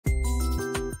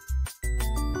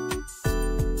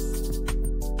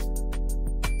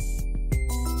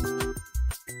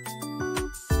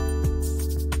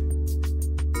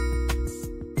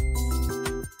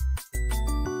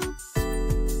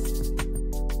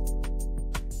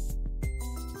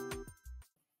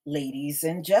Ladies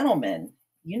and gentlemen,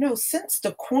 since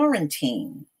the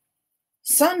quarantine,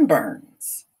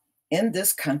 sunburns in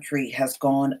this country has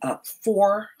gone up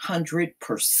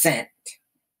 400%.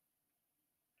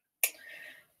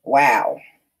 Wow.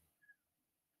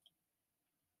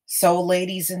 So,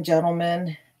 ladies and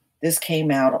gentlemen, this came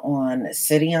out on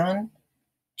Cition,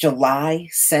 July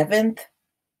 7th,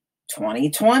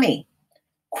 2020.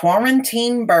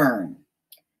 Quarantine burn.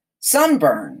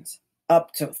 Sunburns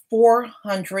up to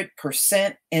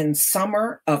 400% in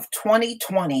summer of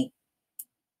 2020.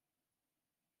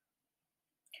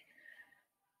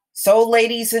 So,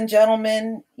 ladies and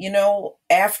gentlemen,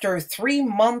 after 3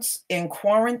 months in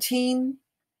quarantine,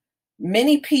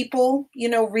 many people,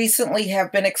 recently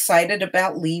have been excited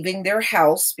about leaving their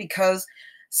house because,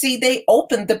 see, they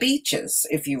opened the beaches,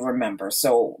 if you remember.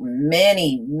 So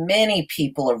many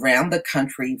people around the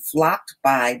country flocked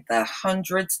by the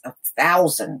hundreds of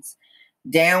thousands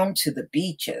down to the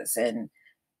beaches. And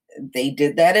they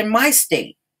did that in my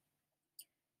state.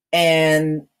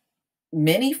 And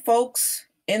many folks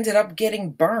ended up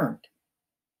getting burned.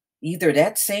 Either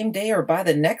that same day or by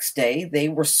the next day, they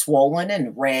were swollen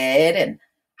and red and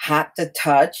hot to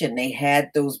touch, and they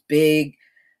had those big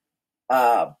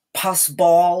pus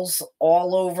balls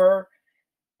all over.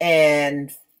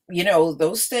 And,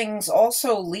 those things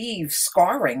also leave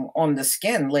scarring on the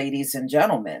skin, ladies and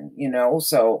gentlemen,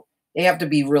 so they have to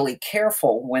be really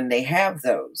careful when they have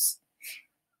those.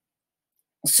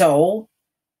 So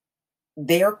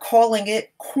they're calling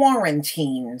it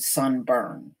quarantine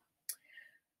sunburn.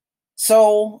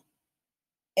 So,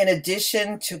 in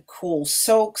addition to cool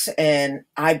soaks and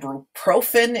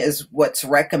ibuprofen is what's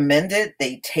recommended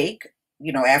they take,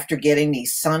 after getting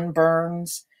these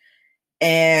sunburns.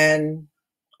 And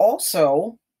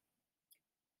also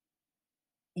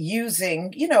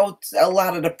using, a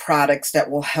lot of the products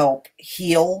that will help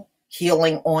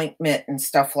healing ointment and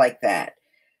stuff like that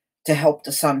to help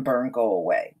the sunburn go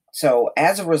away. So,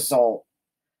 as a result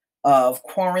of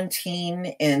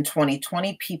quarantine in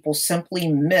 2020, people simply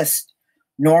missed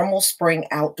normal spring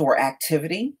outdoor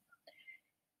activity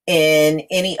in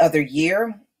any other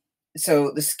year. So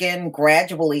the skin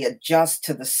gradually adjusts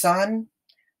to the sun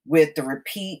with the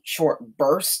repeat short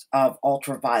bursts of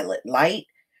ultraviolet light.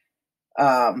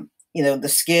 The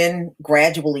skin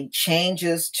gradually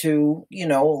changes to,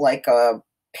 like a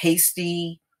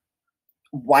pasty,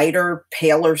 whiter,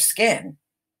 paler skin.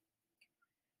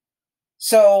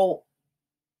 So,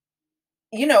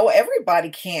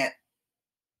 everybody can't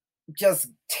just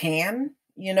tan,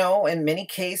 in many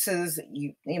cases,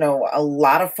 a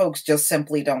lot of folks just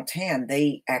simply don't tan.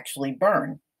 They actually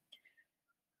burn.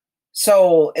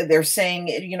 So they're saying,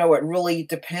 it really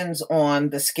depends on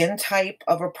the skin type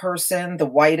of a person. The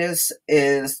whitest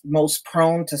is most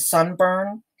prone to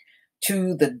sunburn,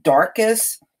 to the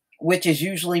darkest, which is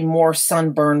usually more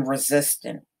sunburn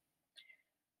resistant.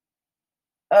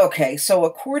 Okay, so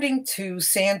according to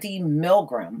Sandy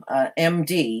Milgram,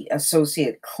 MD,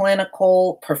 Associate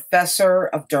Clinical Professor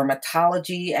of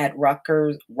Dermatology at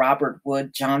Rutgers Robert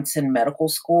Wood Johnson Medical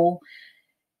School,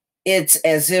 it's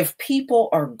as if people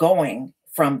are going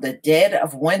from the dead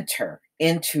of winter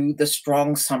into the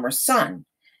strong summer sun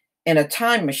in a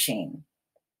time machine.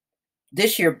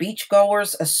 This year,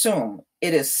 beachgoers assume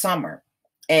it is summer,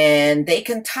 and they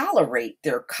can tolerate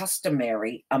their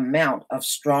customary amount of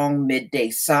strong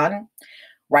midday sun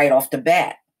right off the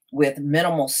bat with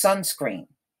minimal sunscreen.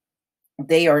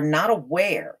 They are not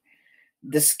aware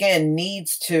the skin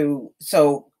needs to,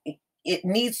 so it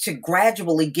needs to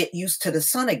gradually get used to the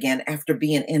sun again after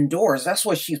being indoors. That's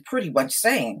what she's pretty much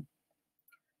saying.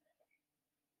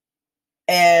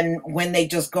 And when they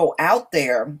just go out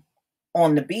there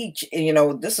on the beach,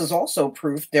 this is also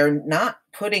proof they're not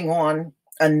putting on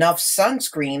enough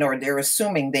sunscreen, or they're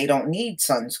assuming they don't need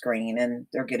sunscreen and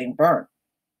they're getting burnt.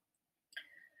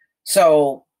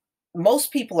 So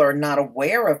most people are not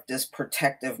aware of this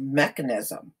protective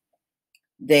mechanism.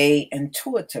 They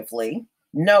intuitively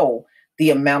know the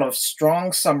amount of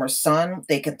strong summer sun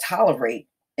they can tolerate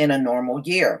in a normal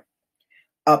year.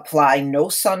 Apply no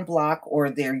sunblock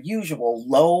or their usual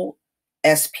low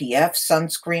SPF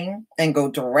sunscreen and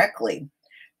go directly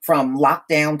from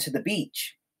lockdown to the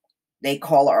beach. They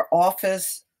call our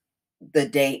office the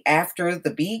day after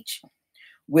the beach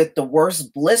with the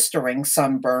worst blistering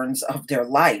sunburns of their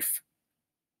life.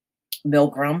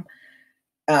 Milgram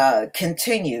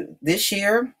continued, this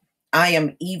year, I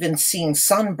am even seeing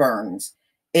sunburns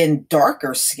in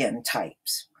darker skin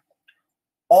types.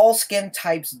 All skin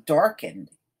types darkened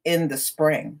in the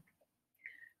spring.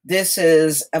 This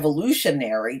is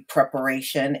evolutionary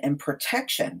preparation and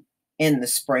protection in the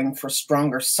spring for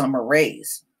stronger summer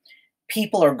rays.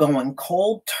 people are going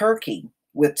cold turkey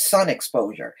with sun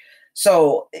exposure.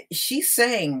 So she's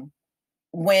saying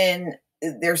when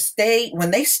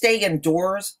when they stay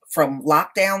indoors from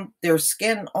lockdown, their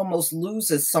skin almost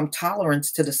loses some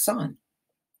tolerance to the sun.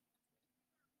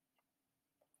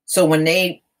 So when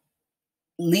they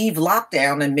leave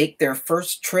lockdown and make their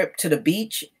first trip to the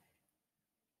beach,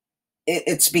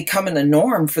 it's becoming a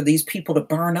norm for these people to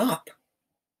burn up.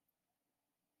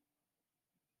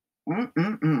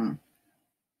 Mm-mm-mm.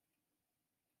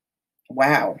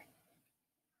 Wow.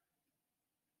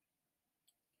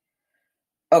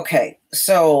 Okay,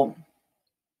 so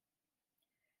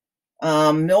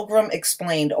Milgram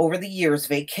explained over the years,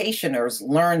 vacationers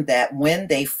learned that when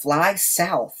they fly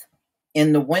south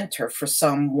in the winter for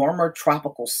some warmer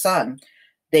tropical sun,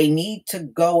 they need to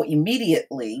go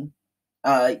immediately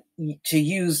to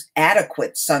use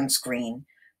adequate sunscreen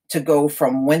to go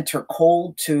from winter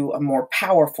cold to a more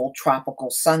powerful tropical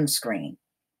sunscreen.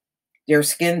 Their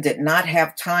skin did not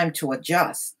have time to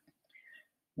adjust.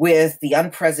 With the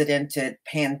unprecedented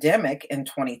pandemic in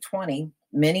 2020,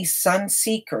 many sun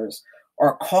seekers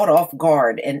are caught off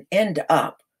guard and end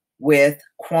up with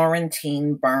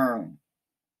quarantine burn.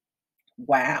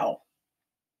 Wow.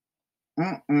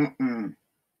 Mm-mm-mm.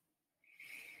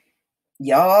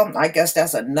 Y'all, I guess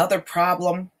that's another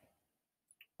problem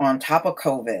on top of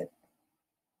COVID.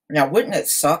 Now, wouldn't it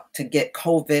suck to get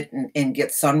COVID and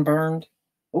get sunburned?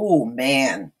 Oh,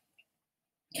 man.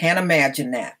 Can't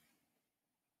imagine that.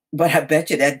 But I bet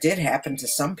you that did happen to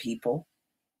some people.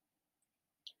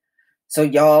 So,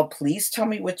 y'all, please tell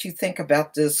me what you think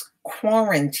about this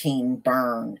quarantine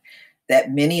burn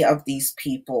that many of these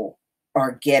people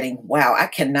are getting. Wow, I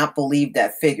cannot believe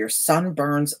that figure.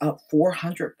 Sunburns up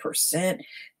 400%.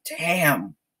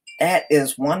 Damn, that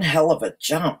is one hell of a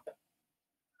jump.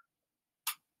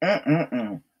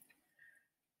 Mm-mm-mm.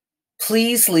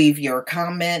 Please leave your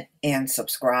comment and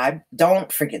subscribe.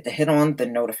 Don't forget to hit on the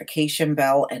notification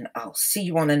bell, and I'll see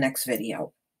you on the next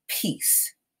video.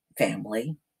 Peace,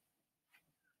 family.